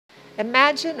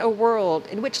Imagine a world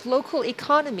in which local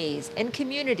economies and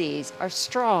communities are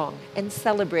strong and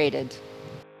celebrated.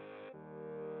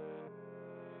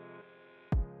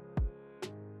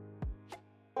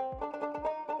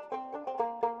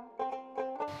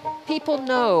 People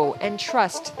know and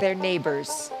trust their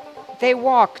neighbors. They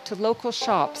walk to local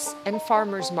shops and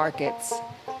farmers' markets.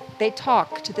 They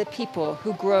talk to the people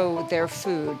who grow their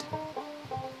food.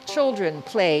 Children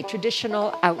play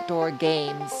traditional outdoor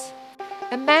games.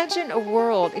 Imagine a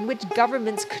world in which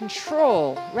governments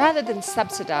control rather than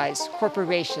subsidize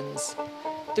corporations.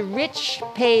 The rich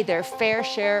pay their fair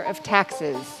share of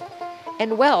taxes,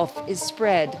 and wealth is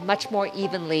spread much more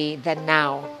evenly than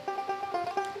now.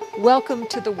 Welcome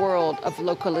to the world of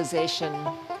localization.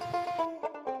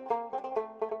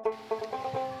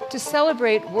 To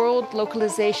celebrate World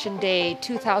Localization Day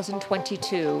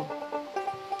 2022,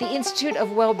 the Institute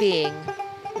of Wellbeing,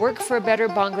 Work for a Better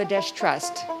Bangladesh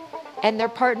Trust, and their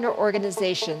partner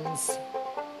organizations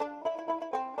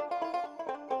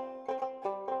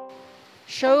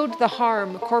showed the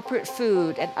harm corporate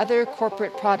food and other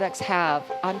corporate products have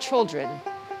on children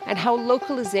and how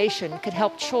localization could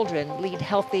help children lead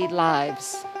healthy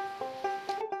lives.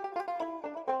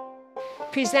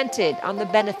 Presented on the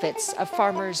benefits of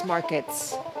farmers'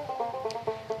 markets.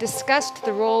 Discussed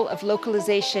the role of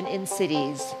localization in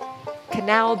cities,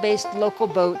 canal-based local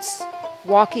boats,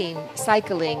 walking,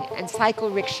 cycling, and cycle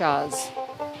rickshaws,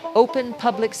 open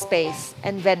public space,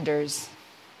 and vendors.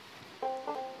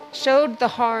 Showed the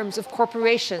harms of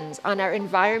corporations on our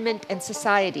environment and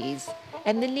societies,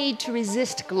 and the need to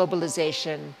resist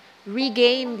globalization,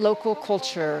 regain local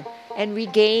culture, and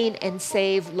regain and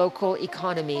save local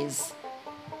economies.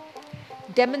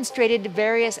 Demonstrated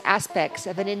various aspects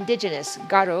of an indigenous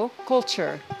Garo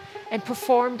culture, and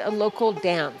performed a local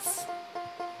dance.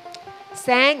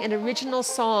 Sang an original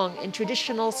song in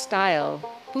traditional style,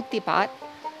 Putipat,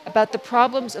 about the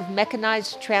problems of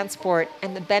mechanized transport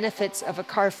and the benefits of a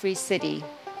car-free city.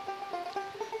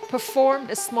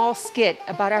 Performed a small skit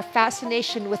about our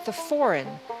fascination with the foreign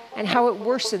and how it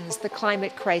worsens the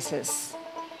climate crisis.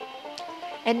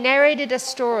 And narrated a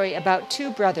story about two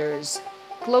brothers,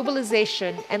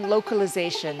 globalization and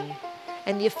localization,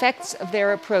 and the effects of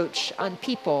their approach on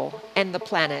people and the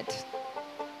planet.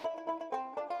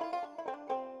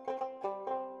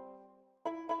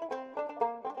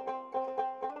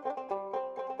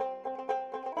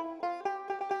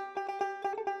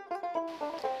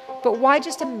 But why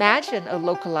just imagine a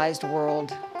localized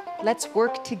world? Let's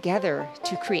work together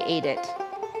to create it.